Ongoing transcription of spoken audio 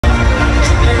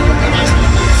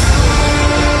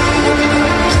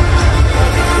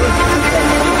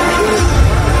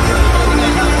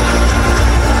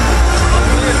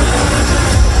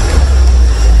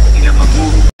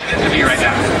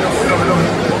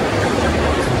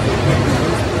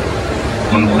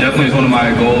definitely is one of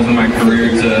my goals in my career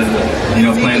to,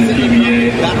 play in the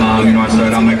PBA. I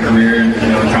started out my career,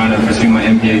 trying to pursue my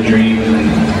NBA dream.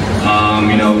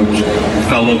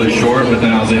 Fell a little bit short, but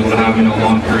then I was able to have, a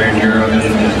long career in Europe and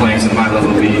playing some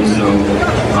high-level leagues. So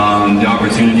the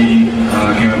opportunity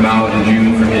came about in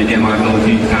June for me to get my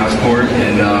Philippine passport,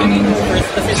 and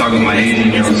talking with my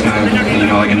agent, it's kind of,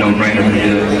 like a no-brainer for me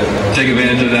to take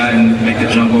advantage of that and make the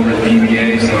jump over to the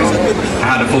PBA. So I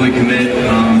had to fully commit,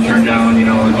 turn down,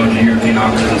 a bunch of European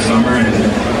offers this summer, and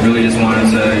really just wanted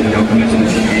to, commit to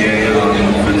the PBA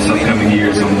for this upcoming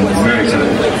year. So I'm very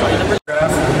excited.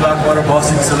 Blackwater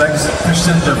Bossing selects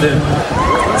Christian David.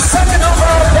 Second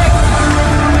overall pick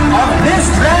of this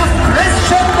draft,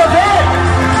 Christian David.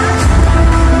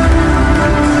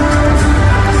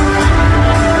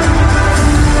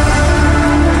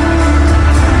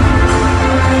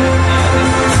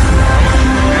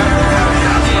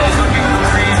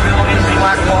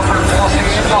 Blackwater Bossing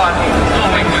squad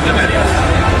going with the video.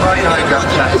 Well, I got a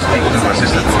chance to speak to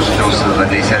assistant coach Joseph, and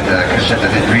they said Christian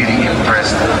David really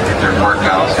impressed in their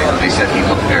workouts. They said he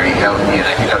looked very healthy, and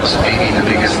I think that was maybe the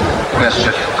biggest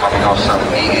question coming off some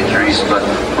knee injuries. But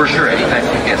for sure, anytime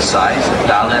you get size and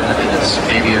talent, it's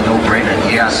maybe a no-brainer.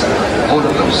 He has both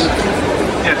of those.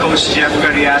 Yeah, Coach Jeff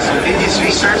Garias did his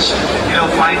research,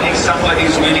 finding somebody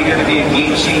who's really going to be a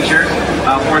game changer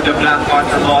for the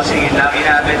Blackwater Bossing, and now you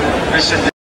have it. Christian